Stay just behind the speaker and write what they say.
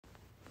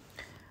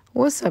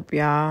What's up,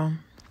 y'all?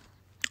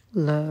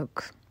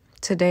 Look,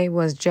 today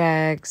was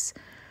Jag's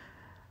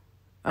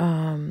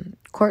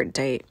court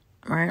date,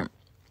 right?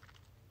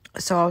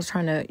 So I was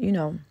trying to,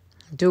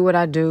 do what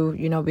I do,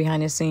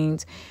 behind the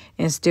scenes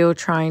and still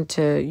trying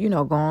to,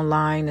 go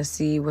online to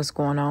see what's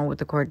going on with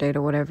the court date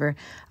or whatever.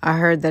 I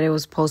heard that it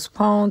was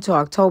postponed to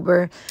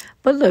October.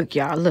 But look,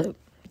 y'all, look,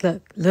 a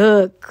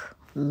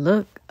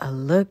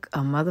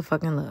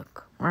motherfucking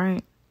look,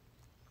 right?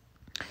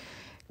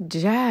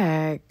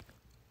 Jag,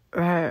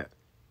 right?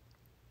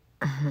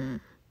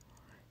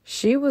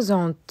 She was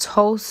on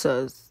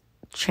Tulsa's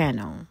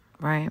channel,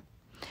 right?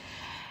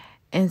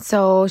 And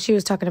so she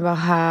was talking about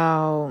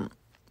how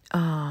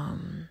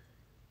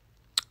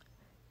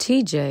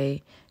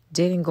TJ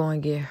didn't go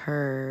and get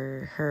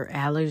her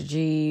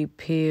allergy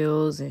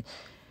pills. And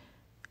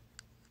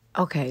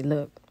okay,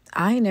 look,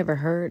 I ain't never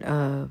heard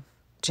of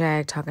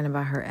Jag talking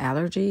about her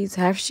allergies.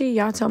 Have she?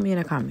 Y'all tell me in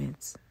the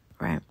comments,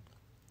 right?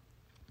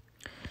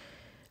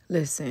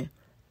 Listen,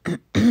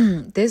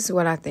 this is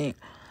what I think.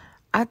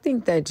 I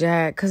think that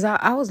Jag, because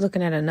I was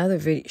looking at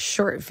another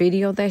short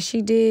video that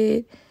she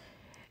did,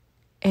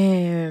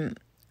 and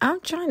I'm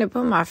trying to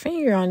put my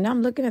finger on it.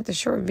 I'm looking at the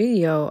short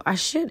video. I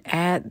should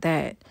add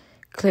that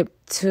clip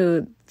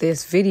to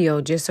this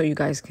video just so you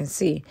guys can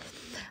see.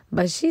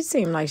 But she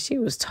seemed like she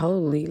was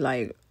totally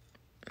like,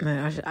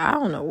 man, I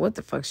don't know what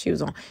the fuck she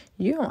was on.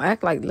 You don't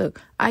act like, look,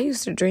 I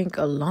used to drink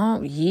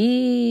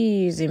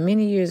years and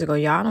many years ago.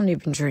 Y'all don't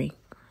even drink,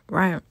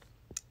 right?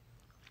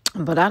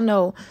 But I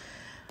know,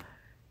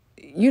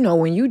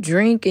 when you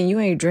drink and you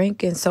ain't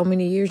drinking so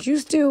many years, you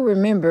still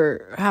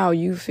remember how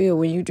you feel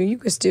when you drink. You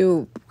can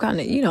still kind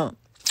of,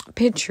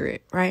 picture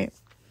it, right?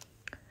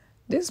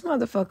 This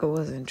motherfucker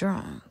wasn't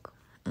drunk,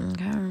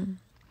 okay?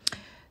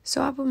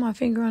 So I put my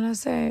finger on it. I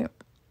said,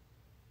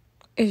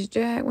 is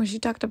Jag, when she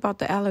talked about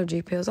the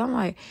allergy pills, I'm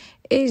like,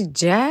 is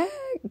Jag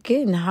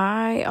getting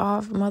high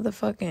off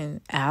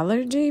motherfucking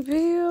allergy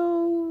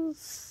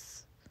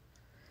pills?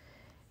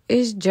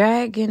 Is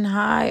Jag getting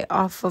high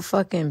off of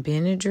fucking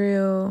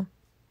Benadryl?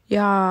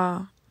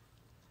 Y'all,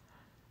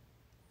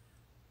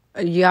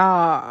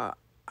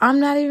 I'm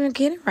not even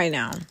kidding right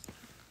now.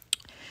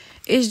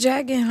 Is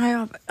Jag getting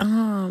high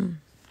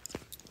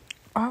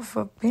off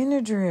of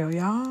Benadryl,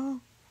 y'all?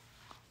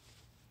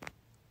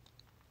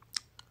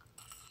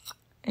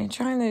 And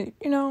trying to,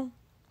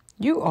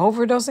 you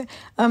overdosing.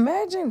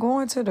 Imagine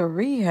going to the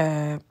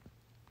rehab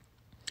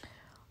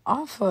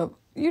off of,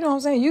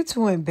 you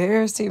too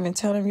embarrassed to even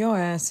tell them your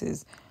ass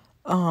is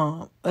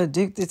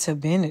addicted to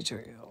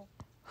Benadryl.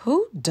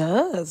 Who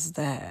does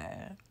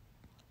that?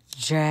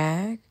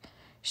 Jag?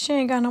 She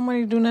ain't got no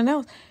money to do nothing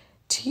else.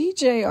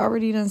 TJ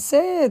already done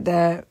said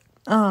that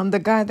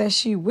the guy that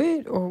she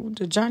with, or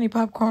the Johnny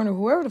Popcorn or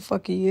whoever the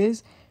fuck he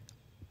is,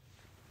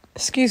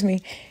 excuse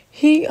me,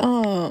 he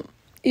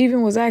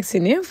even was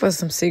asking him for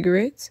some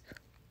cigarettes.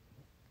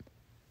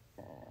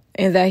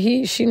 And that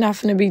she not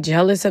finna be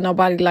jealous of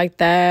nobody like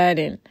that.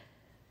 And,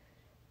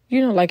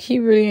 like he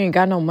really ain't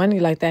got no money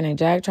like that. And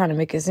Jag trying to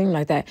make it seem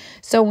like that.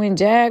 So when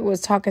Jag was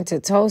talking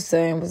to Tulsa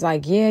and was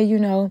like, yeah,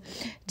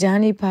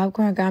 Johnny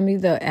Popcorn got me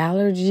the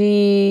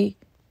allergy.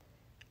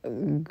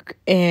 And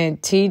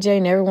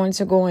TJ never wanted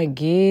to go and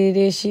get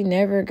it. She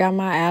never got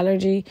my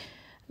allergy.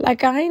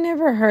 Like, I ain't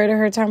never heard of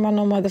her talking about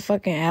no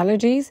motherfucking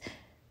allergies.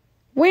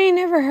 We ain't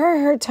never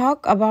heard her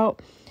talk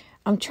about...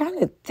 I'm trying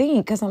to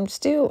think, because I'm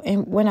still...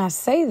 And when I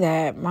say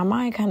that, my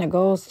mind kind of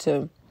goes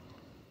to...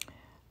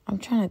 I'm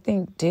trying to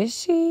think, did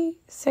she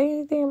say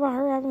anything about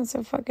her having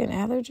some fucking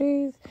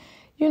allergies?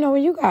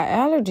 When you got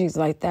allergies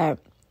like that...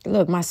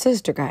 Look, my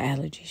sister got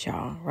allergies,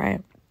 y'all,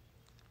 right?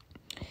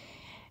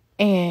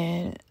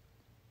 And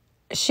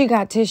she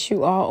got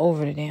tissue all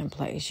over the damn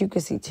place. You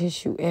could see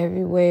tissue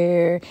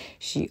everywhere.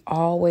 She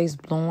always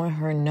blowing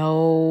her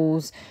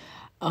nose.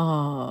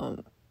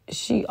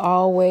 She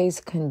always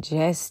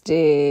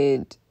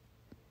congested.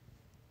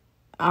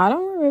 I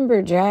don't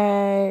remember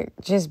Jag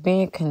just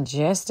being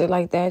congested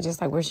like that,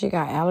 just like where she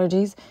got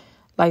allergies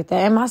like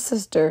that. And my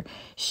sister,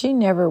 she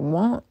never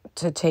want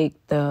to take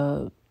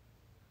the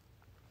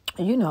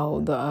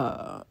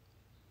Benadryl.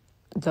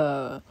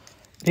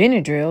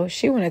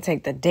 She want to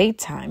take the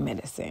daytime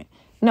medicine.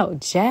 No,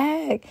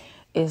 Jag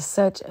is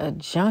such a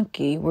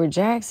junkie where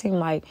Jag seemed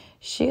like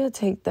she'll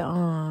take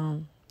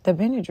the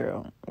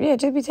Benadryl. Yeah,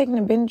 just be taking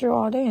the Benadryl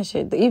all day and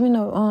shit. Even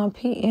the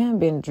PM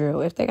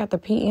Benadryl. If they got the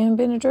PM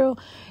Benadryl,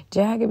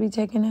 Jag could be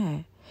taking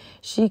that.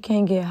 She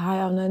can't get high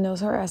off nothing else.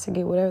 Her ass to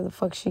get whatever the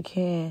fuck she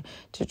can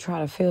to try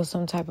to feel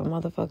some type of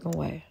motherfucking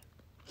way.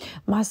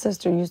 My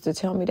sister used to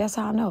tell me, that's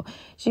how I know.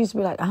 She used to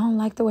be like, I don't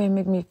like the way it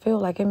make me feel.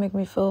 Like, it make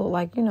me feel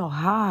like,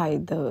 high.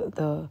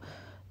 The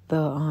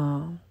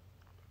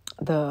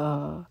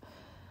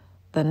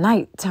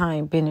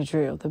nighttime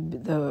Benadryl,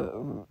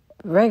 the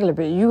regular,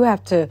 but you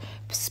have to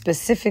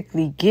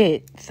specifically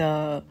get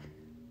the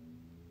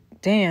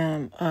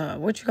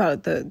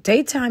the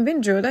daytime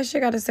Benadryl. That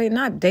shit got to say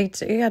not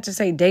date. You got to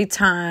say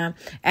daytime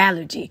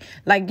allergy.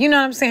 Like, you know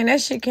what I'm saying?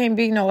 That shit can't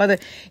be no other.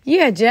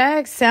 Yeah,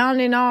 Jag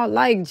sounding all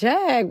like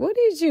Jag. What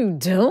is you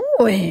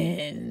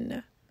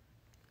doing?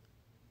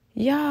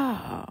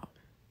 Y'all,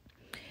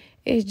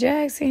 is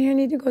Jackson here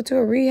need to go to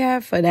a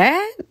rehab for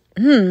that?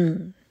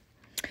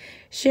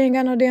 She ain't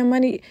got no damn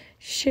money.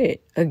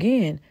 Shit,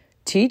 again,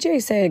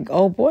 TJ said,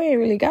 oh boy ain't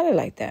really got it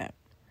like that.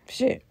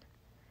 Shit.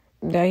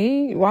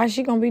 Why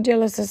she gonna be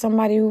jealous of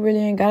somebody who really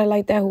ain't got it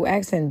like that, who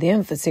asking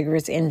them for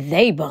cigarettes and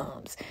they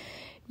bums?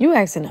 You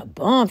asking a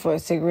bum for a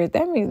cigarette,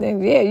 that means,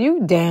 yeah,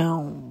 you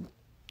down.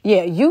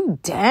 Yeah, you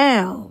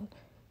down.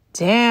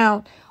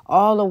 Down,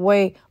 all the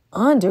way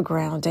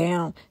underground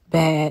down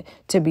bad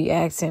to be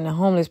asking a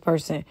homeless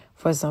person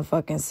for some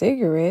fucking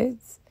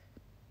cigarettes.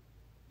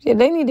 Yeah,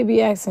 they need to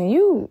be asking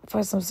you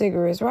for some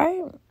cigarettes,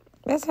 right?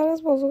 That's how that's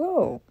supposed to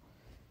go.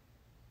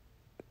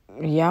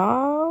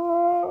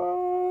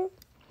 Y'all.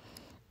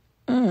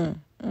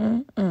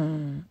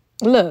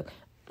 Look.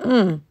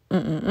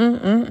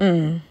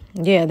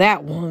 Yeah,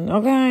 that one.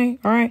 Okay.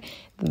 All right.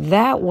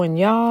 That one,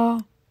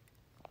 y'all.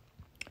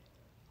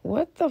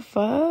 What the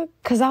fuck?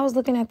 Because I was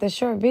looking at the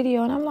short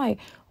video and I'm like,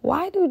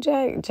 why do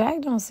Jag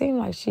don't seem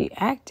like she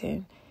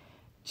acting?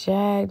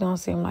 Jag don't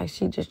seem like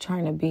she just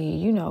trying to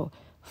be,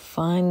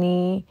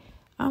 funny.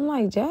 I'm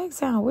like, Jag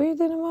sound weird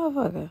than a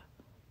motherfucker.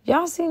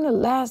 Y'all seen the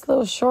last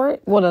little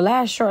short? Well, the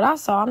last short I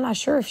saw, I'm not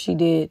sure if she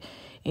did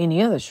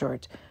any other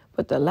shorts,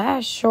 but the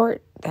last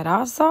short that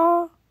I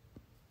saw,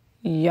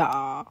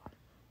 y'all.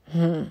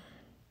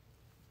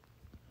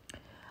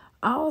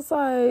 I was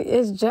like,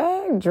 is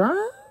Jag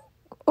drunk?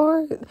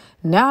 Or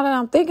now that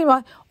I'm thinking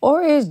about it,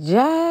 or is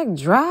Jag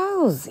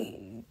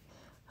drowsy?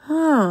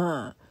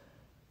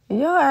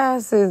 Your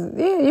ass is,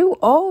 you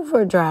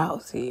over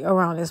drowsy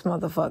around this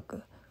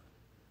motherfucker.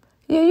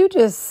 Yeah, you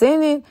just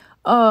sending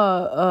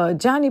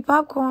Johnny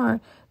Popcorn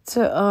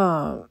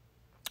to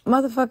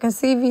motherfucking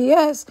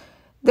CVS.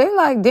 They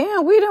like,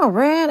 damn, we done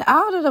ran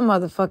out of the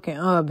motherfucking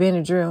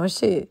Benadryl and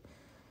shit.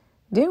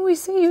 Didn't we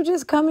see you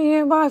just come in here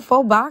and buy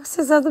 4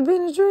 boxes of the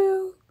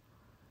Benadryl?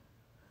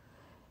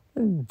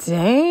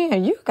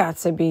 Damn, you got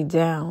to be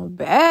down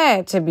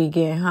bad to be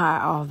getting high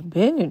off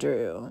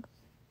Benadryl.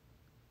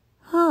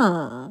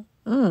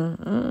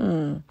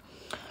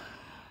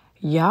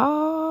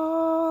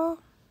 Y'all,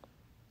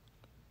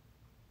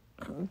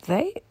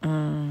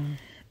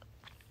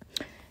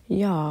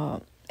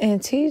 y'all,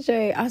 and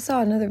TJ, I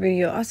saw another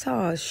video. I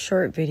saw a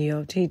short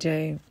video of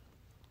TJ.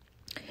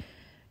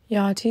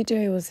 Y'all,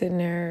 TJ was sitting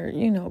there,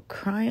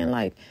 crying.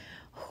 Like,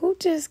 who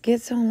just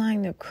gets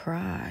online to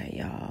cry,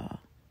 y'all?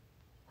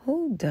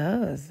 Who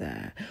does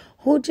that?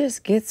 Who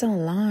just gets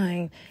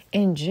online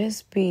and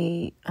just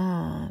be,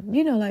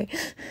 like,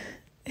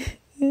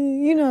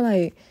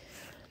 like,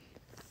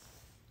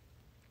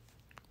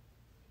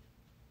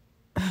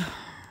 oh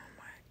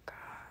my God.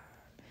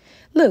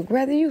 Look,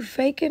 whether you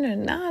faking or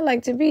not,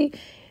 like to be,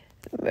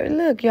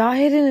 look, y'all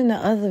hit it in the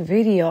other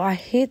video. I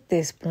hit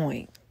this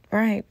point,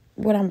 right?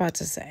 What I'm about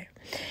to say.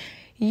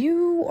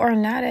 You are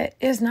not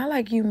it's not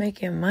like you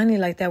making money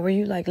like that where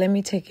you like, let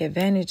me take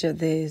advantage of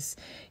this.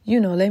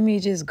 Let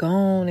me just go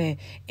on and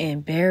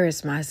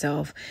embarrass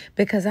myself.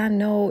 Because I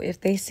know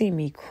if they see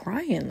me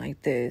crying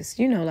like this,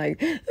 like,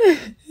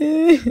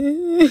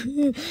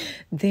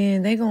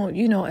 then they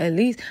gonna, at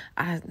least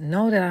I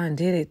know that I done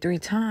did it 3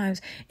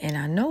 times. And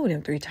I know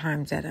them 3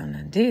 times that I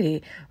done did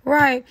it,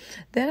 right?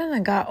 Then I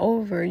done got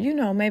over,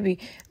 maybe,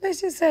 let's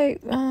just say,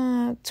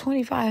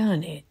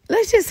 2,500.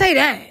 Let's just say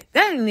that.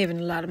 That ain't even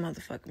a lot of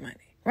motherfucking money,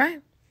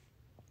 right?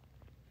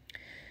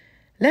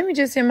 Let me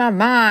just in my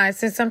mind,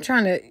 since I'm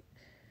trying to,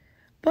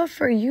 but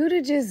for you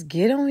to just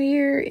get on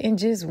here and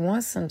just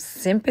want some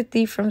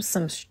sympathy from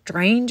some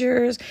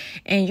strangers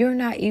and you're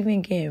not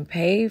even getting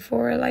paid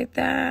for it like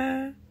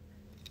that.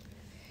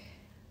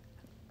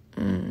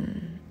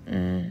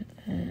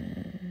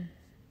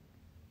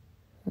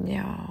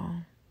 Y'all.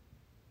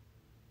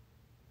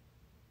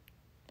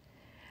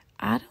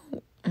 I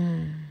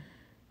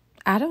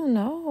don't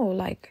know,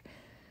 like,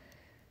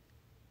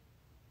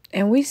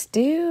 and we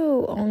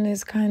still on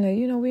this kind of,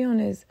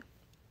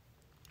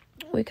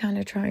 we're kind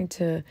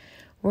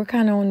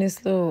of on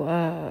this little,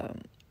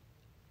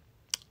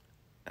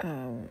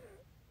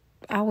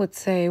 I would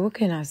say, what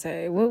can I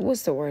say?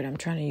 What's the word I'm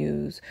trying to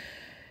use?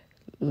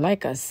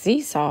 Like a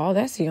seesaw.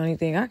 That's the only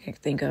thing I can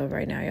think of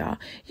right now, y'all.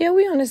 Yeah,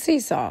 we on a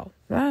seesaw,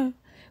 right?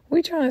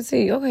 We trying to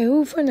see, okay,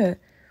 who gonna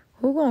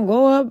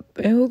go up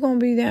and who gonna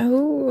be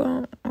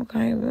down?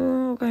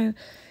 Okay.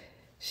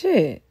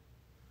 Shit.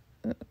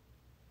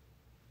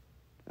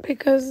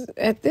 Because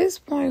at this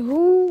point,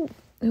 who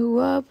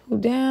up, who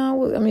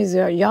down? I mean, is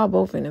y'all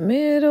both in the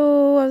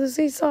middle of the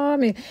seesaw? I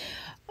mean,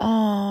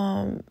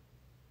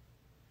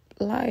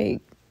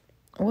 like,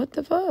 what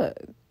the fuck?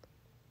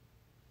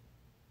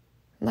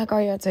 Like,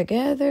 are y'all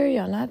together?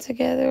 Y'all not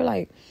together?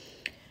 Like,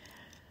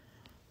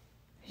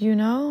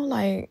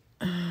 like,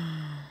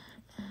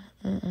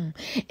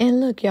 And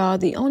look, y'all,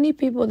 the only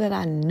people that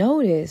I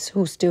notice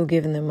who's still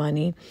giving them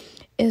money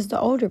is the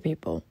older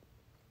people.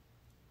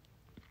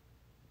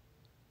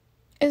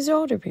 It's the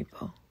older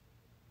people.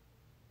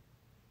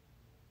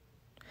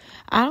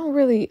 I don't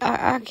really,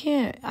 I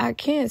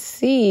can't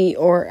see,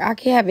 or I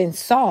haven't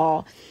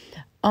saw,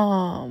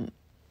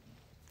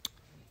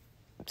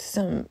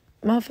 some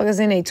motherfuckers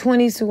in their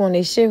 20s who on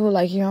their shit who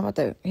like, I'm about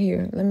to,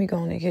 let me go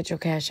on and get your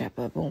cash app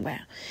up, boom, bam.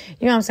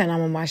 You know what I'm saying?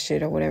 I'm on my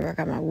shit or whatever. I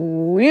got my,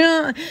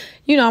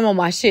 I'm on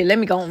my shit. Let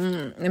me go,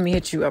 let me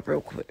hit you up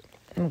real quick.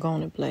 I'm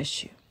going to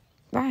bless you.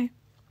 Right?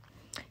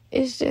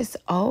 It's just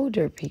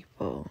older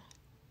people.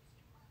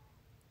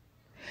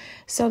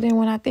 So then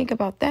when I think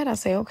about that, I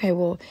say, okay,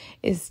 well,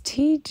 is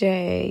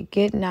TJ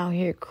getting out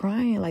here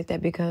crying like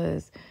that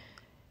because,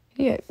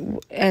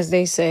 as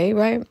they say,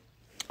 right?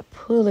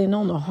 Pulling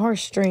on the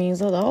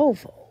heartstrings of the old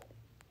folk.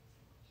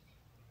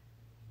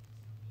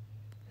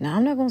 Now,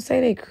 I'm not going to say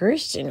they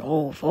Christian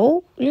old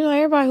folk.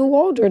 Everybody who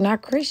older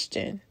not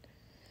Christian.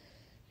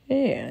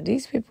 Yeah,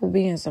 these people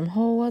be in some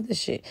whole other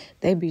shit.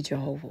 They be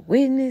Jehovah's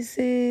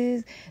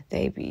Witnesses.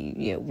 They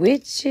be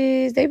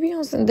witches. They be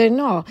on some...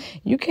 No,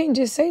 you can't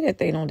just say that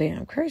they no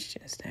damn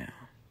Christians now.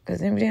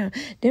 Because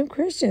them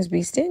Christians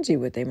be stingy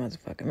with their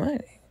motherfucking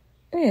money.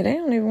 Yeah, they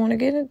don't even want to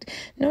get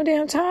no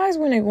damn tithes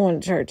when they going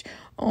to church.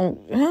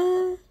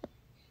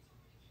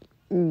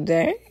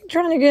 They ain't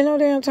trying to get no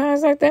damn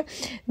tithes like that.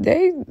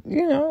 They,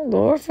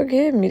 Lord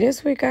forgive me.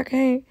 This week I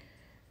can't,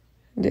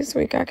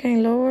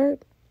 Lord.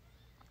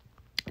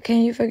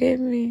 Can you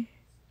forgive me?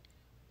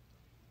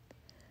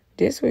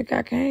 This week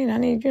I can't. I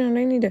need,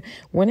 they need to,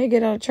 when they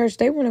get out of church,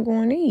 they want to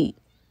go and eat.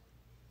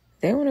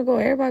 They want to go,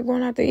 everybody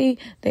going out to eat.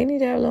 They need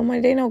to have a little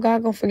money. They know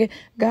God going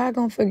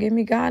to forgive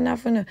me. God not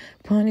finna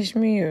punish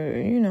me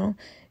or,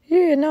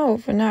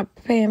 for not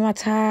paying my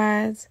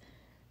tithes.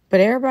 But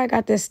everybody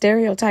got this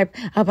stereotype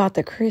about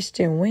the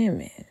Christian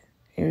women.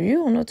 You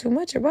don't know too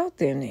much about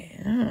them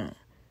then, huh?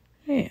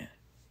 Yeah.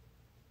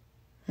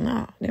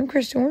 No, them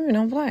Christian women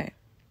don't play.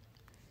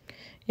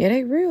 Yeah,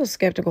 they real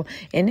skeptical.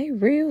 And they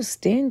real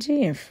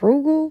stingy and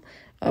frugal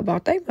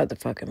about their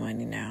motherfucking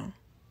money now.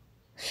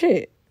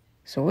 Shit.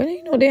 So it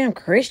ain't no damn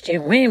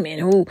Christian women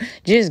who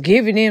just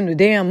giving them the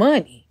damn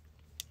money.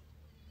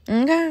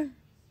 Okay?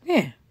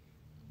 Yeah.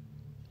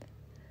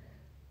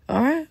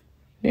 All right?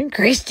 Them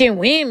Christian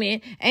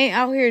women ain't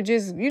out here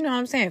just,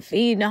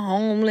 feeding the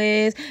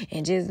homeless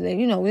and just,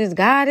 this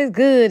God is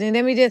good. And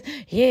let me just,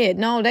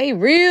 they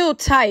real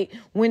tight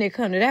when it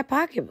come to that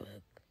pocketbook.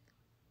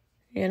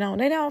 They don't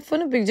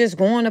finna be just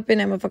going up in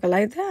that motherfucker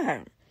like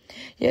that.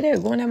 Yeah, they're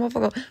going that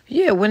motherfucker.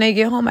 Yeah, when they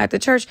get home after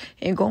church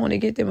and going to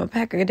get them a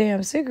pack of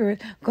damn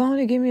cigarettes, going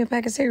to give me a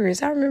pack of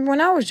cigarettes. I remember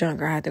when I was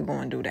younger, I had to go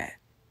and do that.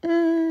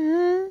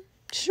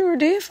 Sure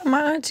did for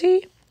my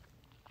auntie.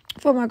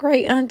 For my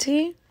great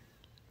auntie.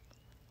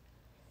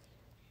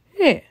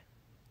 Yeah.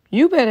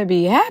 You better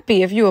be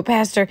happy if you a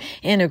pastor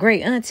and a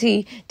great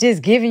auntie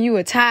just giving you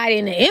a tithe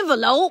in the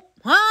envelope.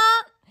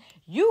 Huh?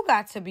 You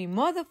got to be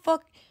motherfucking.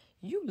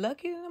 You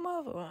lucky than the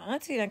motherfucker.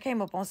 Auntie done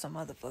came up on some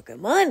motherfucking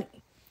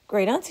money.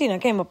 Great auntie done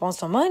came up on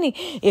some money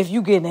if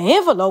you get an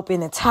envelope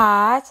in the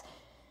tithes.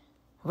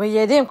 Well,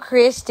 yeah, them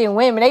Christian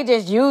women, they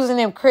just using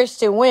them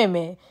Christian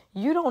women.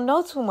 You don't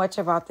know too much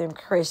about them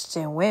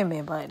Christian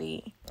women,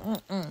 buddy.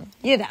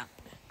 You don't.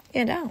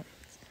 You don't.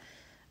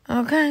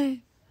 Okay?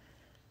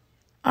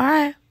 All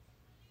right.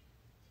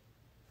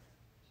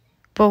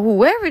 But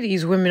whoever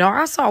these women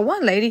are, I saw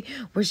one lady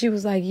where she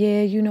was like,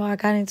 yeah, I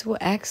got into an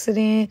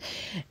accident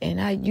and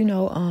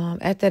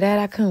after that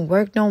I couldn't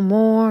work no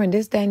more and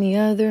this, that, and the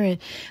other and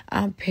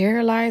I'm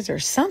paralyzed or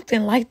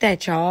something like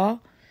that, y'all.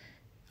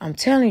 I'm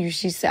telling you,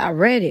 she said, I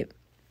read it.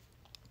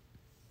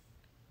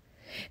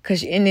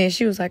 And then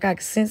she was like, I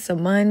sent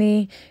some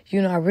money.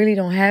 I really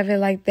don't have it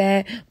like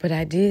that, but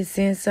I did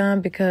send some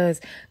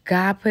because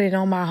God put it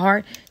on my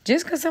heart.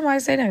 Just because somebody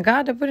say that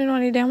God to put it on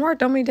their damn heart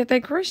don't mean that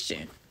they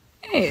Christian.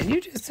 Yeah, you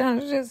just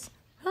sound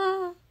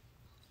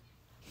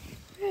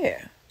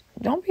yeah.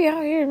 Don't be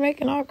out here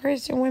making all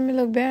Christian women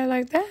look bad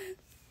like that.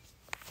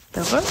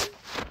 The fuck?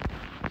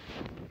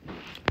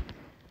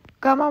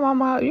 Got my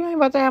mama, you ain't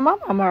about to have my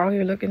mama out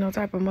here looking no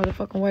type of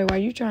motherfucking way while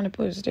you trying to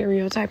put a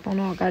stereotype on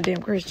all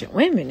goddamn Christian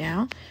women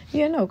now.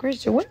 Yeah, no,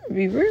 Christian women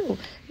be real.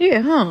 Yeah,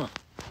 huh?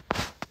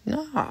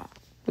 Nah,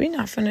 we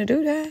not finna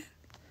do that.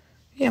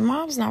 Yeah,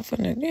 mom's not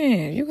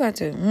finna, you got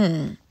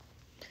to,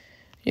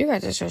 You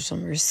got to show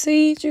some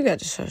receipts. You got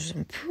to show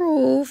some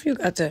proof. You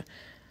got to,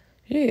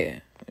 yeah.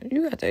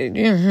 You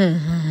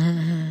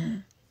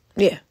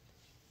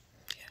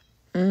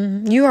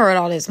You heard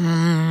all this.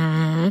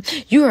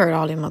 You heard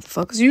all them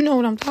motherfuckers. You know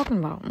what I'm talking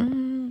about.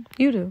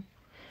 You do.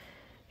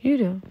 You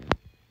do.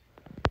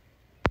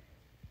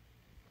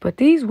 But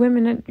these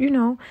women,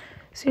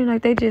 seem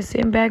like they just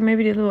sitting back,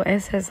 maybe the little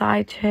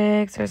SSI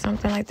checks or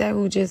something like that,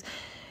 who just,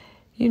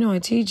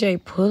 and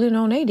TJ pulling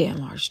on they damn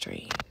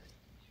heartstrings.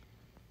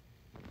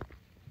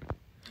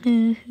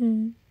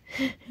 I'm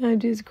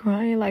just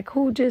crying. Like,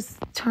 who just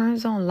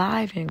turns on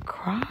live and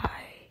cry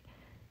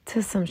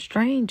to some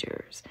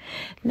strangers?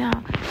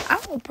 Now,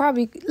 I'll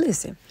probably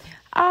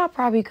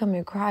come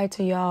and cry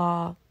to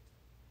y'all.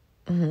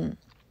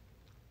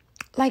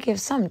 Like if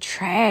something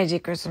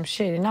tragic or some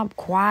shit and I'm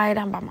quiet,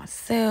 I'm by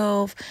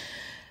myself.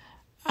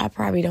 I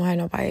probably don't have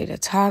nobody to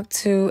talk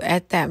to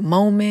at that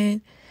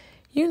moment,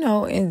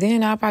 and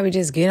then I'll probably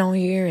just get on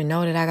here and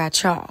know that I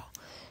got y'all.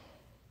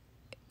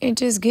 and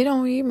just get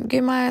on here,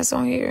 get my ass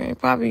on here and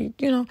probably,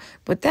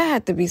 but that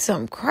had to be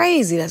something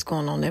crazy that's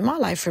going on in my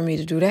life for me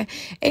to do that.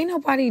 Ain't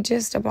nobody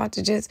just about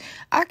to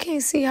I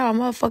can't see how a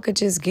motherfucker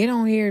just get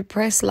on here,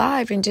 press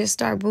live and just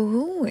start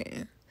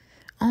boo-hooing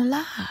on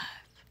live.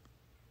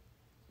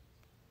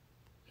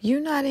 You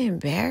not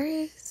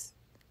embarrassed?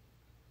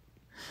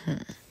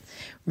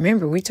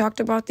 Remember, we talked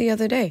about the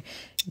other day.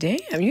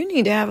 Damn, you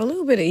need to have a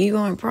little bit of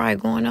ego and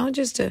pride going on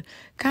just to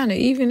kind of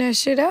even that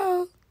shit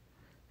out.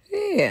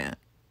 Yeah.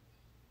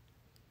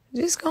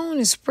 Just go on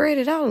and spread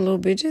it out a little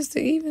bit just to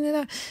even it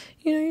out.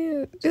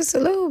 Just a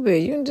little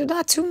bit.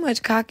 Not too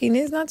much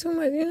cockiness, not too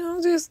much,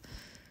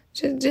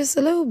 just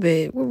a little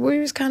bit.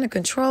 We're just kind of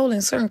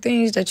controlling certain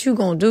things that you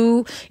going to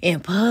do in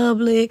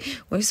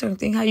public, or certain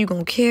things, how you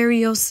going to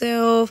carry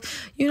yourself,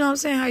 you know what I'm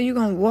saying, how you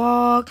going to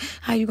walk,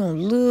 how you going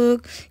to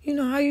look,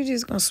 how you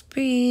just going to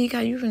speak,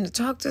 how you going to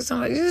talk to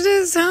somebody. You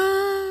just,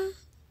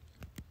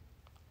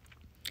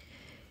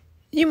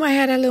 you might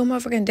have that little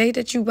motherfucking date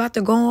that you about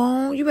to go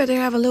on. You better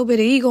have a little bit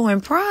of ego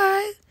and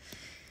pride.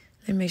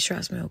 Let me make sure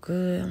I smell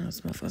good. I'm going to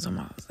smell for some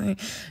house. Make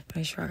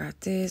sure I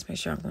got this. Make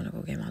sure I'm going to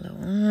go get my little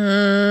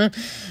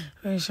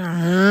Make sure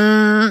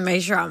right.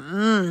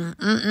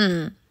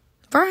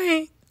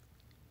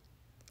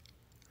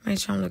 Make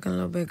sure I'm looking a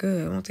little bit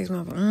good. I want these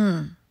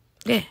motherfuckers.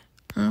 Yeah.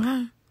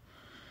 Okay.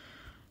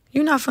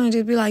 You're not finna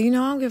just be like, I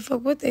don't give a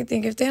fuck what they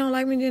think. If they don't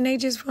like me, then they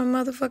just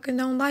motherfucking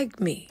don't like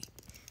me.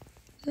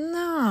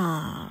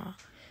 No.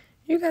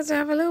 You guys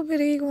have a little bit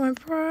of ego and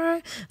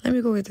pride. Let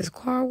me go get this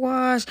car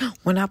wash.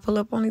 When I pull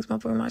up on these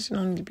motherfuckers, my shit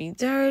don't need to be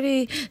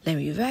dirty. Let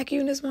me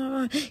vacuum this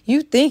motherfucker.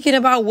 You thinking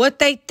about what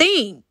they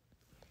think.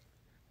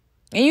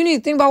 And you need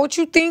to think about what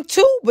you think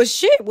too. But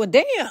shit, well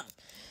damn.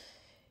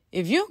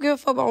 If you don't give a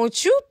fuck about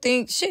what you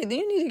think, shit, then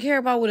you need to care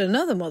about what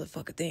another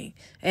motherfucker think.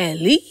 At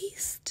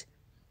least.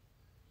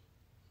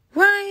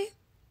 Right?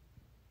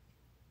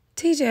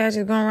 TJ has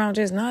just going around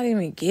just not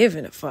even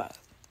giving a fuck.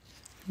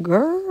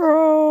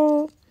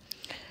 Girl.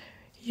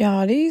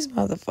 Y'all, these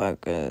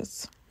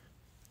motherfuckers.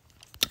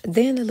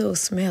 Then the little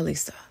smelly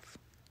stuff.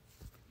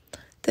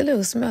 The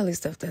little smelly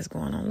stuff that's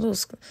going on. The little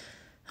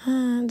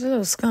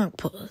skunk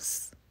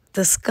puss.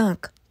 The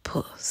skunk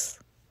puss.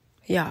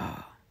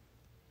 Y'all.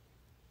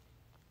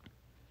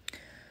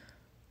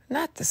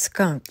 Not the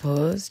skunk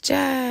puss.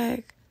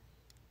 Jag.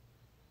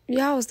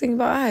 Y'all was thinking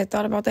about, I had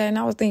thought about that, and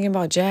I was thinking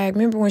about Jag.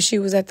 Remember when she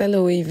was at that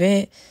little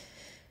event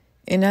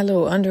in that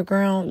little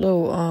underground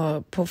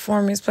little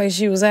performance place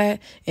she was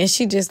at, and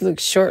she just looked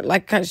short,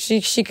 like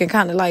she can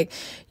kind of like,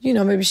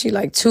 maybe she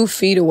like 2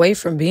 feet away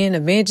from being a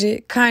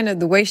midget, kind of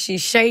the way she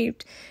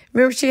shaped.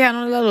 Remember she had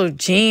on a little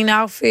jean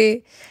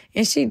outfit,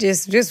 and she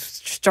just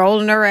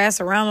strolling her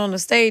ass around on the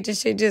stage, and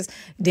she just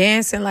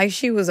dancing like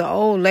she was an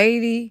old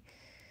lady,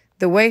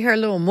 the way her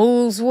little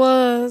moves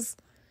was.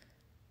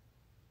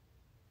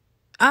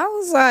 I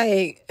was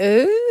like,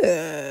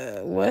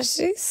 ugh, was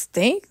she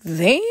stink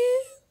then?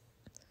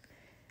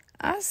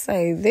 I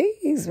say,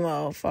 these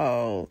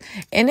motherfuckers.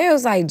 And it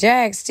was like,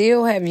 Jag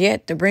still have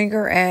yet to bring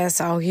her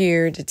ass out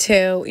here to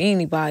tell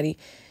anybody.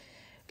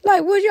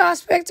 Like, what y'all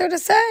expect her to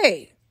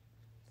say?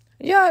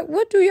 Y'all,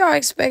 what do y'all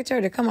expect her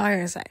to come out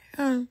here and say?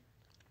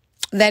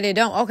 That it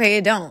don't? Okay,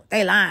 it don't.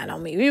 They lying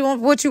on me.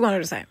 What you want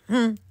her to say?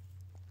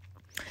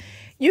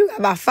 You got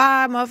about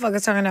 5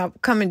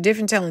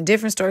 motherfuckers telling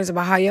different stories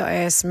about how your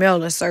ass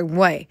smelled a certain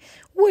way.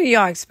 What do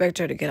y'all expect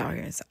her to get out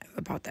here and say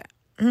about that?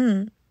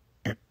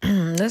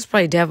 Let's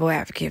play devil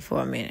advocate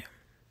for a minute.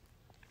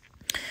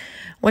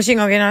 What she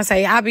gonna get on and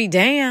say, I'll be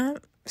damned.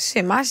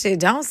 Shit, my shit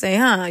don't say,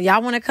 huh?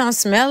 Y'all wanna come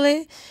smell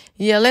it?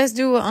 Yeah, let's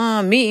do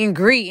a meet and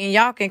greet and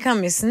y'all can come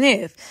and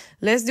sniff.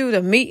 Let's do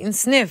the meet and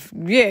sniff.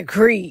 Yeah,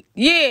 greet.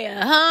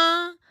 Yeah,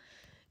 huh?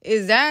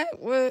 Is that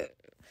what?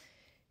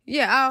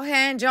 Yeah, I'll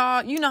hand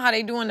y'all. You know how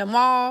they do in the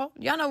mall?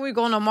 Y'all know we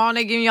go in the mall and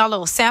they give y'all a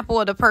little sample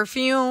of the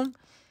perfume?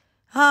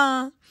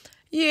 Huh?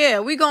 Yeah,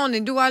 we going to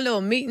do our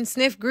little meet and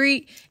sniff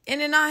greet. And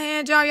then I'll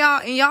hand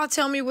y'all, and y'all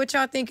tell me what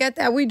y'all think at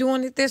that. We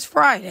doing it this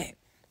Friday.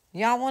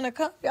 Y'all want to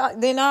come?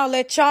 Then I'll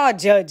let y'all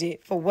judge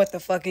it for what the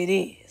fuck it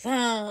is.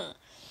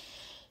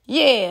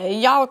 Yeah,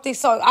 y'all think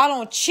so. I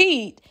don't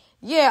cheat.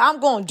 Yeah, I'm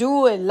going to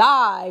do it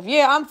live.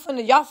 Yeah,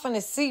 y'all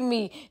finna see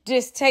me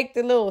just take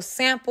the little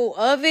sample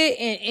of it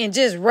and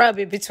just rub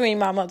it between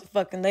my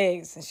motherfucking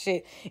legs and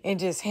shit and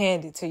just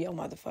hand it to your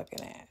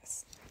motherfucking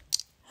ass.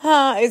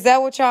 Huh? Is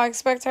that what y'all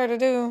expect her to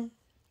do?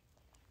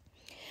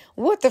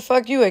 What the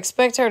fuck you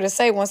expect her to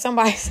say when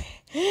somebody say,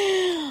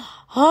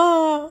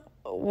 huh?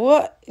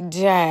 What?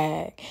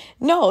 Jag.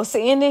 No,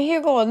 see, and then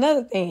here go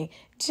another thing.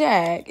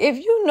 Jag,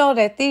 if you know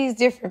that these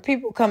different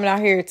people coming out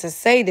here to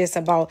say this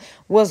about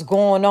what's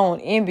going on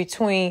in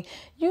between,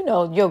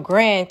 your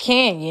Grand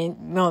Canyon,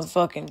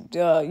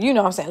 motherfucking,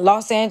 what I'm saying,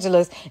 Los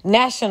Angeles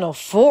National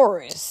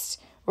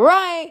Forest,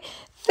 right?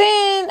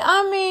 Then,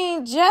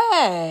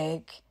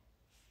 Jag,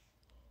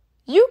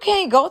 you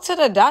can't go to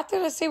the doctor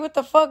to see what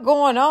the fuck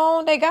going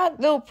on. They got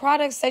little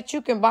products that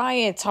you can buy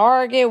in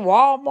Target,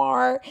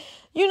 Walmart,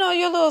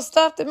 your little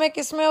stuff to make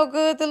it smell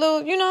good, the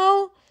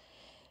little,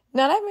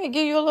 Now, that may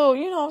give you a little,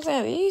 you know what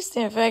I'm saying, yeast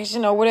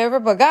infection or whatever.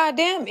 But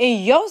goddamn,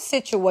 in your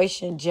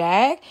situation,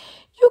 Jack,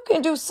 you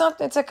can do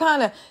something to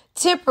kind of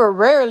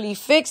temporarily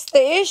fix the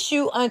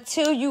issue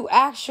until you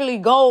actually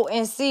go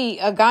and see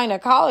a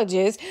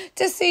gynecologist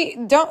to see.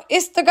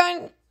 It's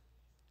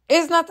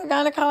not the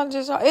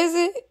gynecologist, is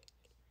it?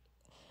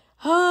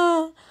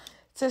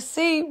 To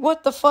see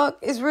what the fuck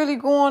is really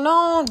going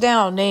on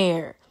down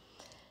there.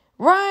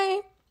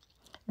 Right?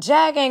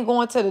 Jag ain't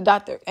going to the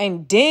doctor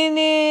and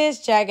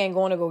dentist. Jag ain't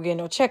going to go get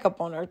no checkup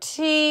on her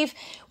teeth.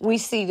 We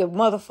see the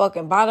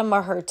motherfucking bottom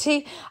of her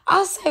teeth.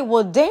 I say,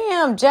 well,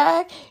 damn,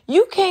 Jag,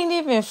 you can't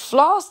even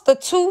floss the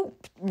 2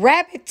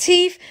 rabbit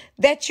teeth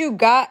that you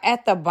got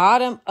at the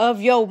bottom of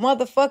your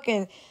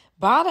motherfucking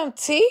bottom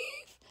teeth?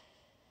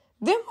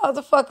 Them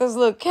motherfuckers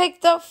look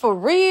caked up for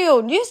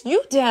real. Yes,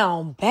 you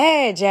down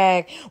bad,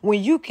 Jag,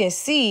 when you can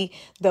see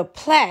the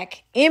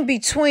plaque in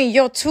between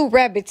your 2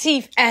 rabbit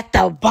teeth at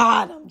the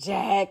bottom,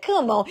 Jag.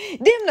 Come on.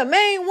 Them the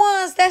main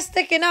ones that's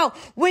sticking out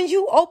when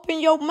you open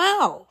your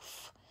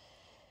mouth.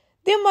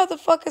 Them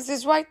motherfuckers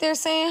is right there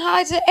saying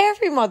hi to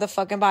every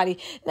motherfucking body.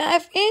 Now,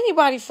 if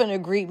anybody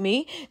finna greet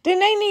me, then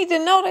they need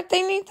to know that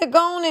they need to go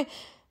on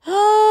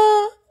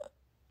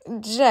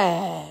and,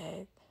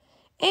 Jag.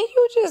 And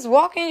you just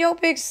walking your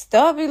big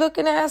stubby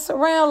looking ass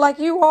around like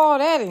you all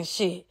that and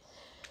shit.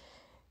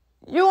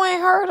 You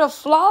ain't heard of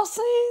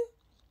flossing?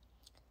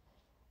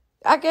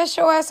 I guess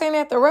your ass ain't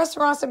at the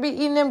restaurants to be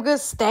eating them good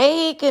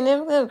steak and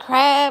them good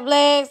crab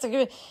legs.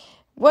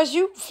 Was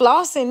you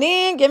flossing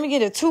then? Let me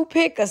get a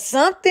toothpick or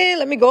something.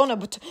 Let me go on a...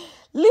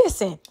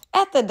 Listen,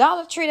 at the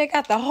Dollar Tree, they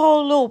got the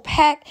whole little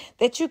pack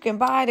that you can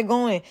buy to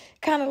go in.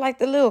 Kind of like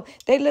they look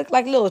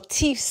like little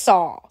teeth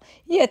saw.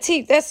 Yeah,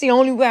 teeth, that's the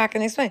only way I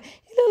can explain.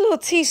 Little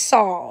teeth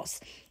saws,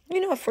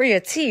 you know, for your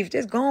teeth.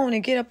 Just go on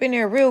and get up in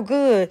there real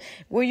good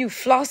where you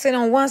floss it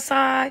on one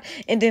side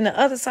and then the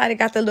other side, it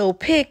got the little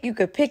pick. You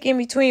could pick in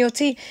between your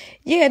teeth.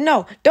 Yeah,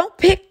 no, don't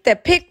pick the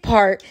pick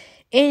part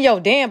in your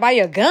by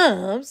your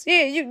gums.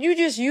 Yeah, you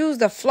just use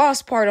the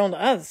floss part on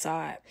the other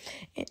side.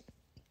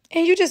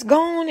 And you just go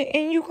on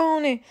and you go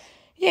on and,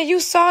 yeah, you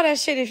saw that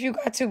shit if you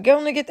got to. Go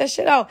on and get that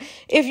shit out.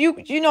 If you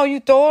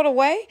throw it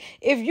away.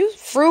 If you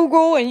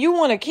frugal and you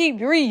want to keep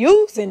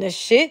reusing the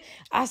shit,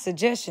 I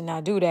suggest you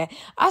not do that.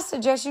 I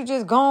suggest you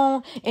just go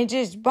on and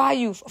just buy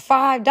you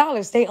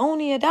 $5. They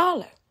only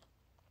 $1.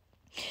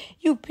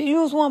 You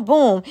use one,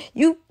 boom.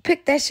 You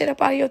pick that shit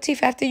up out of your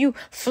teeth after you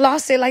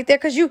floss it like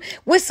that. Because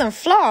with some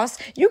floss,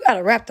 you got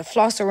to wrap the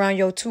floss around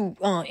your 2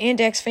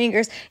 index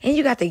fingers. And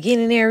you got to get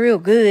in there real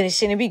good and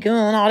shit and be good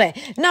and all that.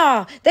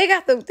 Nah, they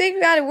got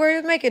it where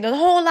it make it a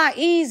whole lot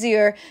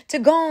easier to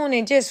go on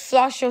and just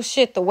floss your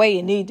shit the way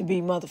it need to be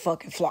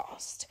motherfucking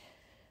flossed.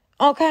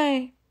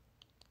 Okay?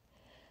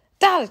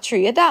 Dollar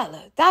Tree, $1.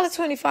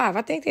 $1.25.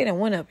 I think they done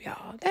went up,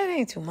 y'all. That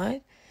ain't too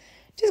much.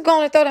 Just go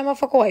on and throw that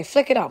motherfucker away.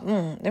 Flick it out.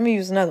 Let me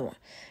use another one.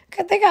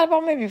 Cause they got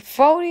about maybe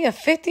 40 or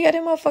 50 of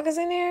them motherfuckers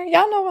in there.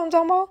 Y'all know what I'm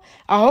talking about.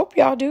 I hope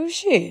y'all do.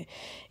 Shit.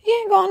 You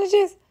ain't going to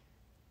just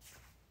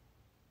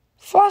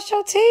floss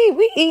your teeth.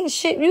 We eating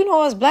shit. You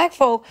know us black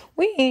folk,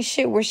 we eat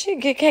shit where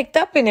shit get caked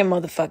up in them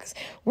motherfuckers.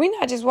 We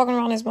not just walking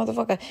around this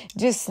motherfucker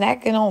just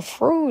snacking on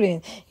fruit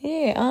and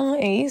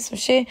and eat some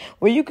shit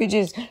where you could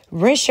just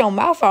rinse your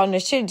mouth out and the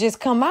shit just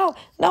come out.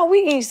 No, we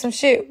eat some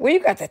shit where you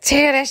got to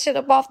tear that shit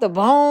up off the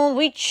bone.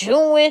 We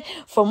chewing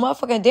for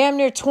motherfucking damn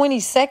near 20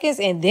 seconds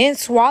and then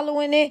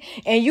swallowing it.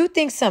 And you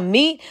think some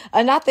meat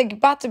are not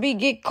about to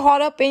get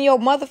caught up in your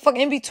motherfucker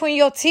in between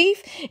your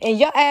teeth and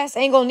your ass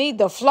ain't gonna need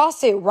to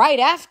floss it right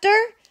after?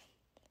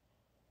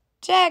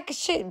 Jack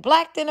shit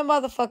black than a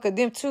motherfucker.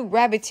 Them 2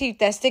 rabbit teeth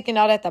that's sticking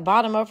out at the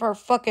bottom of her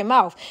fucking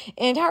mouth.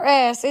 And her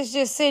ass is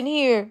just sitting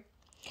here.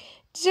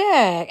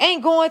 Jack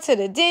ain't going to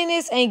the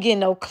dentist, ain't getting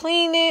no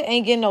cleaning,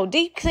 ain't getting no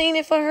deep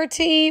cleaning for her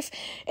teeth,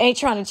 ain't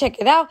trying to check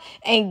it out,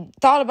 ain't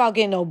thought about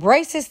getting no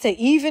braces to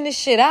even the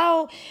shit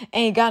out,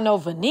 ain't got no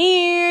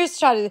veneers,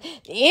 try to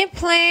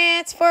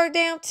implants for her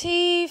damn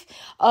teeth.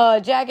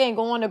 Jack ain't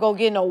going to go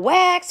get no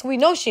wax. We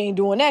know she ain't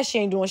doing that. She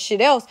ain't doing shit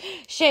else.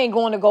 She ain't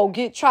going to go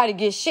try to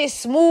get shit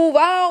smooth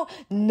out.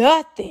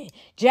 Nothing.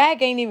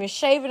 Jack ain't even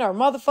shaving her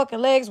motherfucking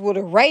legs with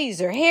a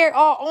razor. Hair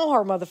all on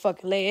her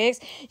motherfucking legs.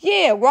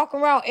 Yeah, walking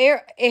around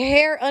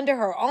hair under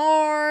her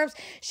arms.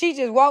 She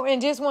just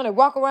want to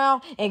walk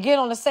around and get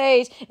on the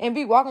stage and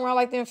be walking around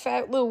like them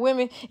fat little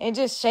women and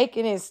just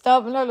shaking and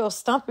stubbing her little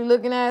stumpy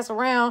looking ass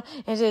around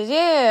and just,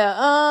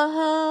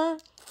 y'all,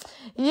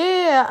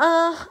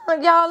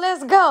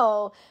 let's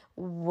go.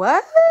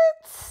 What?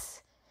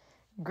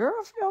 Girl,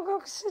 if you don't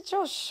go sit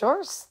your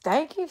short,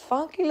 stanky,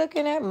 funky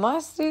looking at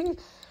musty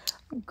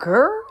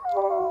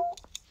girl,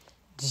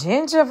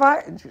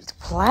 gingivitis,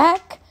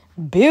 plaque,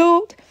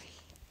 build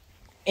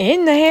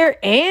in the hair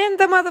and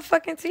the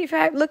motherfucking teeth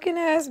hack looking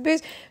ass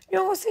bitch. You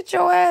don't sit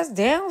your ass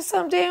down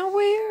some damn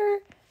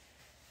weird.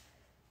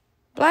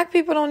 Black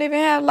people don't even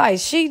have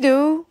lights. She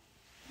do.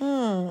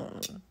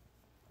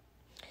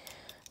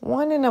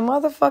 1 in a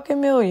motherfucking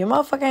million.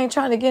 Motherfucker ain't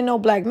trying to get no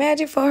black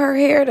magic for her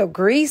hair to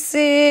grease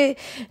it.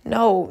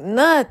 No,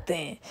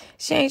 nothing.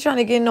 She ain't trying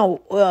to get no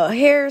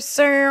hair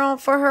serum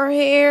for her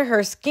hair,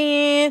 her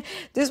skin.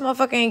 This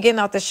motherfucker ain't getting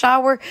out the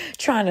shower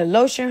trying to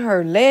lotion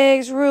her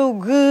legs real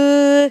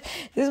good.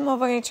 This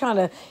motherfucker ain't trying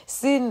to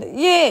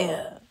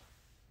yeah.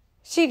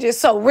 She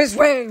just so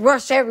ready to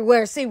rush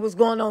everywhere, see what's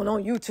going on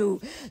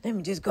YouTube. Let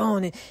me just go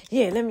on and,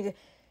 let me just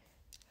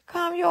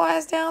calm your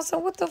ass down. So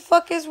what the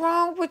fuck is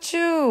wrong with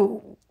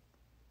you?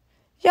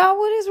 Y'all,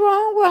 what is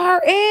wrong with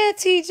her and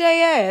TJ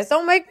ass?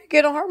 Don't make me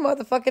get on her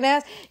motherfucking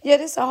ass.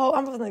 Yeah,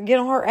 I'm gonna get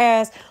on her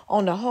ass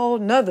on the whole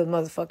nother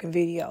motherfucking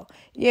video.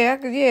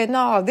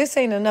 No, this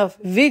ain't enough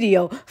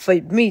video for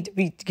me to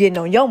be getting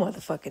on your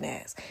motherfucking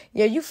ass.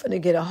 Yeah, you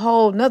finna get a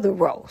whole nother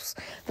roast.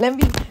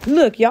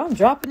 Look, y'all, I'm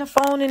dropping the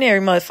phone in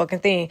every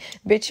motherfucking thing.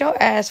 Bitch, your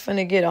ass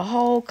finna get a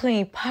whole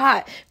clean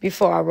pot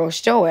before I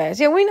roast your ass.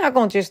 Yeah, we not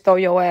gonna just throw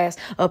your ass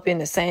up in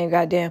the same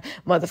goddamn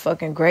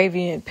motherfucking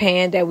gravy and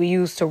pan that we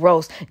use to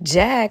roast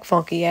Jag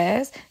funky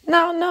ass.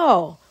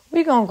 No.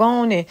 We gonna go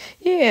on and,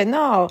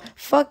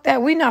 fuck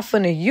that. We not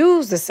finna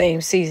use the same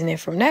seasoning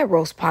from that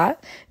roast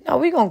pot. No,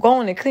 we gonna go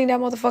on and clean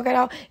that motherfucker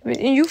out.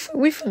 And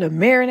we finna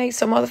marinate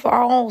some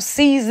our own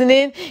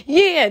seasoning.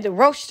 Yeah, to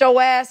roast your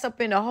ass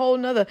up in a whole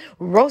nother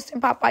roasting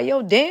pot by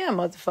your damn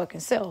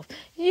motherfucking self.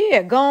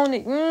 Yeah, go on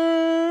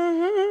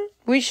and,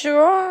 we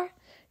sure are.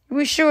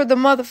 We sure the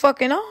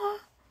motherfucking are.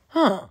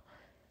 Huh.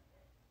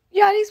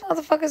 Yeah, these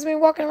motherfuckers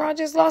been walking around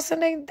just lost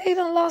and they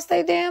done lost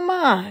their damn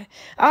mind.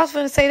 I was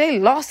finna say they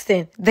lost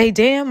in they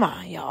damn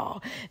mind,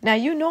 y'all. Now,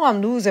 you know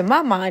I'm losing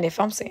my mind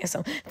if I'm saying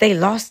something. They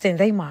lost in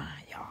their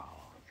mind, y'all.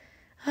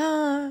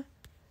 Huh?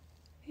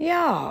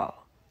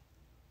 Y'all.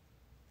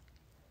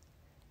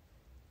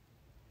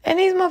 And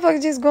these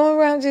motherfuckers just going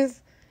around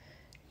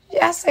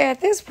I say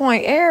at this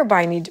point,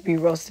 everybody need to be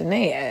roasting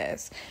their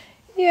ass.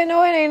 Yeah,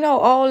 no, it ain't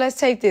let's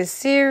take this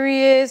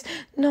serious.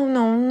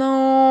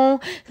 No.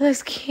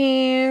 Let's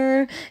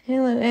care.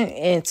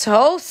 And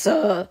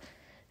Tulsa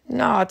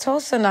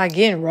not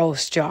getting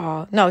roast,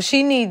 y'all. No,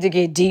 she need to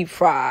get deep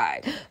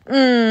fried.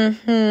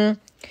 Yeah,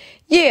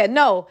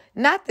 no,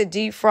 not the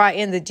deep fry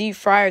in the deep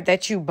fryer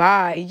that you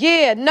buy.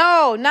 Yeah,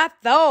 no, not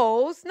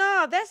those.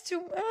 No, that's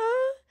too...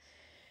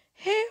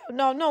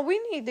 Hell no, we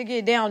need to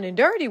get down and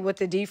dirty with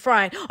the deep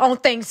frying. On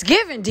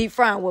Thanksgiving, deep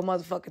frying with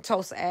motherfucking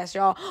Tulsa ass,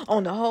 y'all,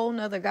 on the whole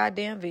nother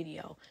goddamn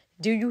video.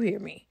 Do you hear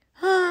me?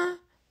 Huh?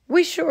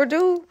 We sure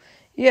do.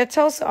 Yeah,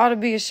 Tulsa ought to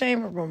be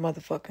ashamed of her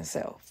motherfucking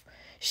self.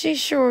 She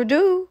sure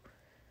do.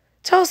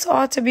 Tulsa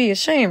ought to be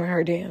ashamed of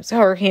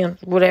her him,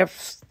 whatever,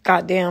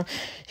 goddamn,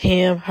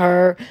 him,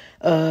 her,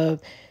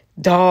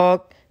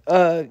 dog,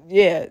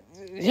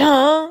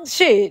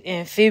 shit,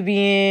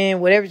 amphibian,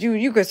 whatever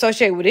you could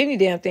associate with any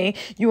damn thing.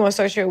 You want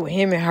to associate with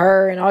him and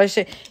her and all this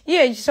shit.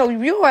 Yeah, so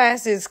your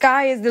ass is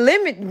sky is the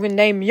limit when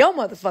naming your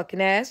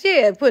motherfucking ass.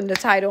 Yeah, putting the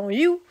title on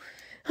you.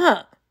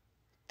 Huh?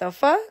 The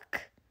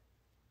fuck?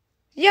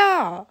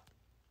 Y'all.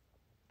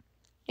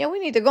 Yeah, we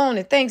need to go on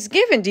to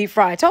Thanksgiving deep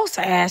fried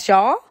Tulsa ass,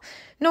 y'all.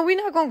 No, we're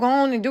not going to go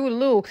on and do a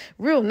little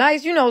real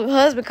nice,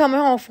 husband coming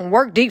home from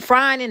work, deep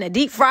frying in a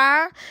deep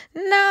fryer.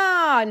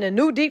 Nah, in the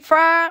new deep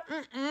fryer.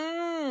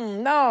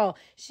 No,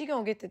 she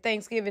going to get the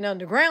Thanksgiving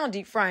underground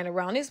deep frying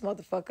around this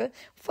motherfucker.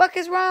 Fuck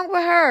is wrong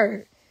with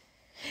her?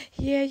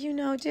 Yeah,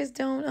 just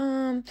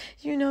don't,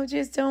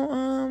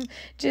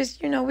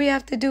 we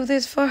have to do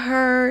this for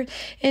her.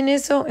 And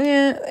it's so,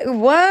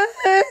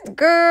 what?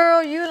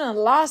 Girl, you done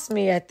lost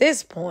me at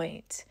this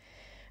point.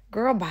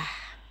 Girl, bye.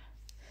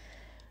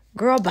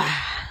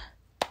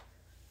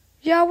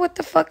 Y'all, what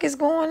the fuck is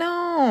going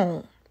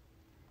on?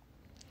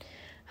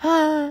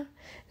 Huh?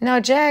 Now,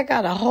 Jag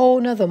got a whole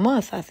nother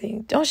month, I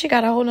think. Don't she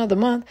got a whole nother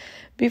month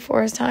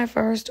before it's time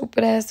for her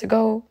stupid ass to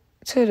go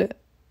to the...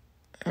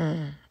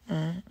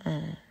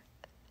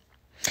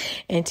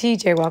 And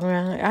TJ walking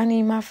around like, I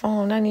need my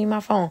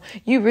phone.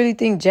 You really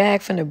think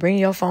Jag finna bring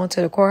your phone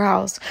to the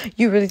courthouse?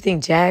 You really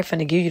think Jag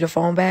finna give you the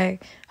phone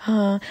back?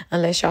 Huh?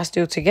 Unless y'all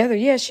still together,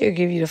 yeah, she'll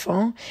give you the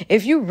phone.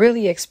 If you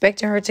really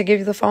expecting her to give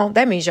you the phone,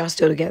 that means y'all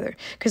still together.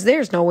 Because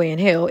there's no way in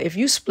hell, if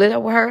you split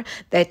up with her,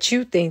 that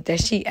you think that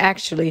she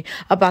actually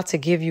about to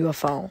give you a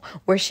phone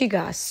where she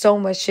got so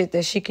much shit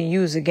that she can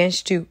use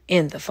against you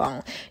in the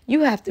phone.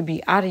 You have to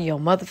be out of your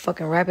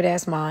motherfucking rabbit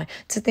ass mind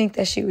to think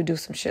that she would do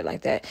some shit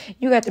like that.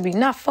 You got to be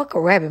not fuck a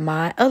rabbit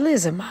mind, a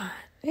lizard mind.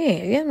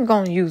 Yeah, I'm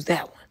going to use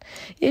that one.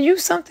 Yeah,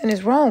 something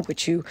is wrong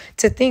with you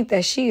to think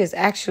that she is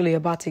actually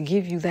about to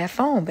give you that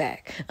phone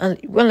back.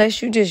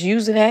 Unless you just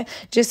using that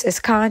just as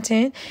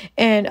content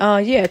and,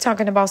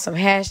 talking about some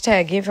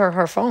hashtag give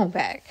her phone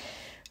back.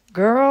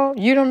 Girl,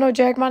 you don't know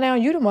Jack by now.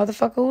 You the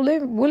motherfucker who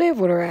live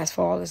with her ass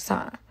for all this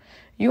time.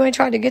 You ain't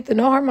tried to get to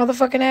know her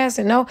motherfucking ass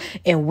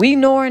and we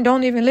know her and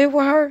don't even live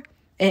with her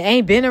and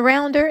ain't been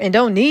around her and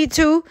don't need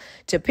to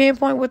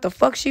pinpoint what the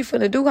fuck she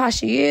finna do, how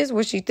she is,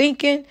 what she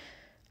thinking.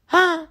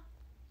 Huh?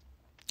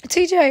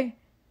 TJ,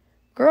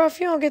 girl, if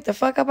you don't get the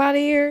fuck up out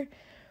of here,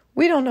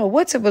 we don't know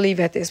what to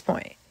believe at this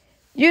point.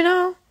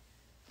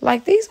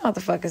 Like these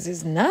motherfuckers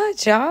is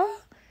nuts, y'all.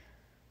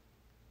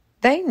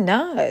 They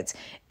nuts.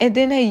 And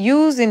then they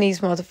using these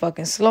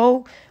motherfucking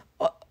slow,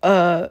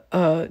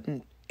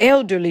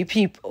 elderly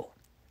people.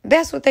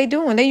 That's what they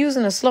doing. They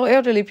using the slow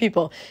elderly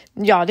people.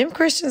 Y'all, them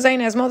Christians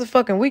ain't as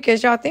motherfucking weak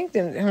as y'all think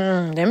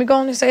them. Let me go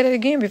on and say that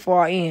again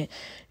before I end.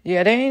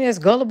 Yeah, they ain't as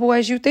gullible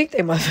as you think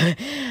they must.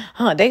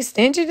 They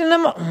stingy than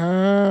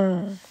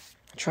them.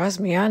 Trust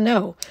me, I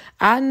know.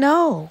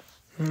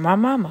 My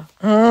mama.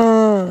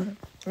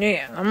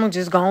 Yeah, I'm gonna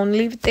just go on and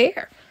leave it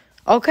there.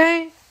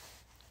 Okay?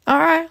 All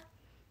right?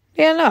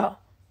 Yeah, no.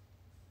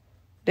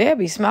 They'll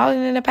be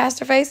smiling in the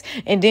pastor face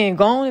and then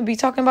go on and be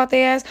talking about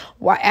their ass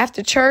while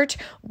after church,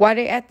 while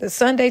they at the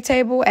Sunday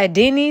table at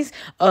Denny's,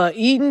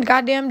 eating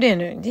goddamn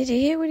dinner. Did you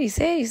hear what he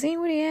said? You seen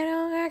what he had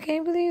on? I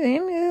can't believe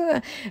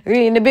him.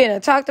 In the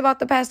bed, talked about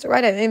the pastor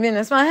right at the end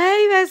of smile.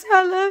 Hey, pastor,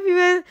 I love you,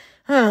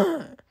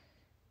 man.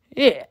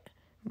 Yeah.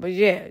 But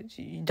yeah,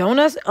 don't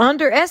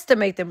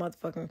underestimate them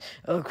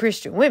motherfucking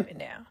Christian women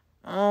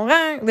now.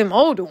 Okay? Them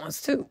older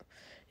ones too.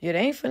 Yeah, they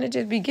ain't finna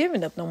just be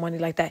giving up no money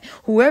like that.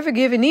 Whoever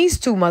giving these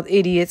two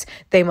idiots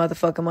they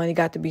motherfucking money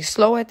got to be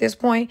slow at this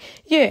point.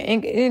 Yeah,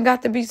 and it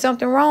got to be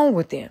something wrong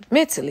with them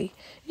mentally.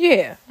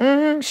 Yeah,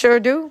 sure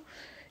do.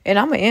 And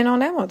I'm going to end on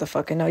that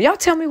motherfucking note. Y'all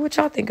tell me what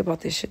y'all think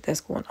about this shit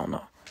that's going on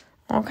though.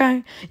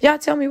 Okay? Y'all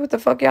tell me what the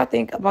fuck y'all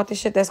think about this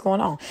shit that's going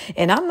on.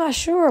 And I'm not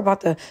sure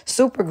about the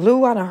super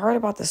glue. I done heard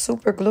about the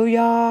super glue,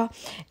 y'all.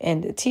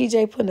 And the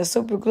TJ putting the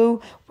super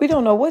glue. We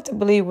don't know what to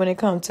believe when it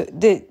comes to...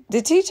 Did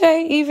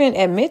TJ even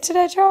admit to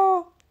that,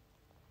 y'all?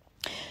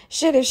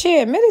 Shit, if she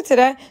admitted to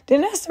that, then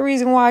that's the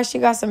reason why she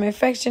got some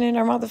infection in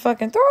her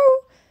motherfucking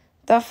throat.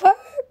 The fuck?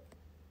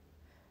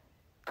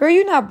 Girl,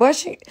 you not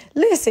brushing.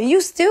 Listen, you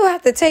still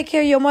have to take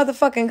care of your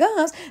motherfucking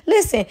gums.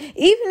 Listen,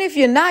 even if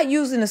you're not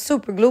using the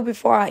super glue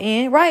before I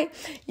end, right?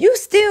 You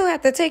still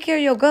have to take care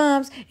of your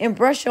gums and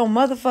brush your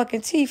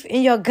motherfucking teeth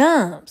in your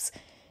gums.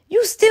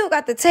 You still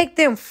got to take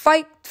them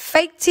fake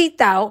teeth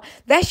out.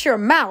 That's your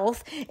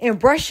mouth. And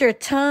brush your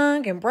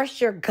tongue and brush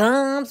your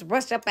gums.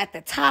 Brush up at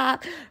the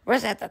top.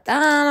 Brush at the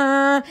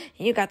thumb.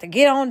 You got to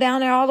get on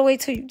down there all the way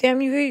to you. Damn,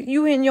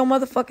 you in your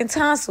motherfucking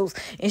tonsils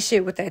and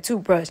shit with that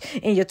toothbrush.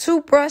 And your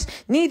toothbrush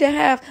need to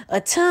have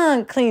a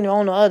tongue cleaner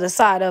on the other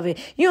side of it.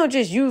 You don't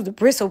just use the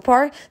bristle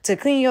part to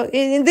clean your...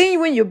 And then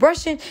when you're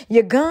brushing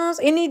your gums,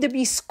 it need to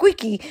be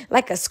squeaky,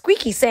 like a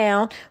squeaky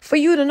sound for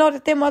you to know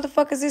that them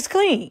motherfuckers is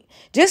clean.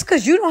 Just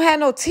because you don't have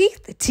no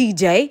teeth,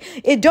 TJ,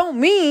 it don't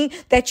mean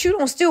that you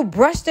don't still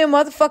brush them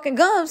motherfucking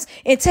gums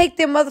and take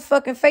them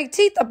motherfucking fake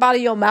teeth up out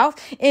of your mouth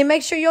and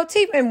make sure your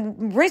teeth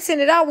and rinsing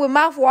it out with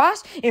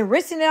mouthwash and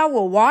rinsing it out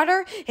with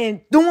water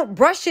and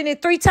brushing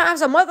it 3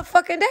 times a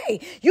motherfucking day.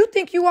 You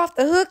think you off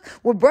the hook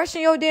with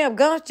brushing your damn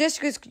gums just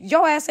because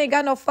your ass ain't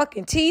got no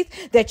fucking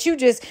teeth that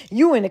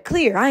you in the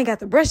clear. I ain't got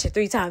to brush it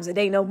 3 times a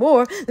day no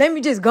more. Let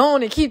me just go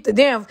on and keep the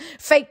damn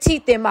fake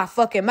teeth in my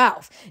fucking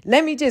mouth.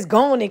 Let me just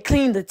go on and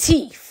clean the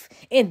teeth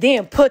and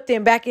then put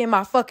them back in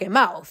my fucking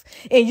mouth.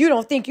 And you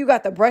don't think you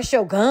got to brush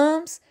your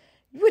gums?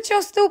 With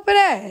your stupid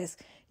ass.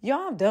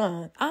 Y'all, I'm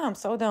done. I'm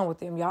so done with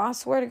them, y'all. I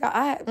swear to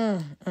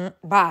God.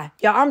 Bye.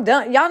 Y'all, I'm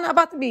done. Y'all not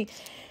about to be...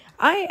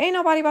 Ain't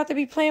nobody about to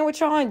be playing with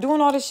y'all and doing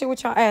all this shit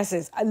with y'all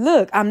asses.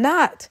 Look, I'm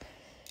not.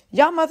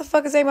 Y'all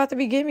motherfuckers ain't about to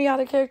be getting me out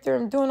of character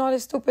and doing all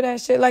this stupid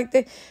ass shit like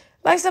that.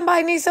 Like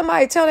somebody needs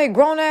somebody to tell they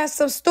grown ass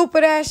some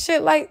stupid ass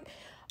shit like...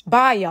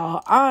 Bye,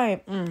 y'all.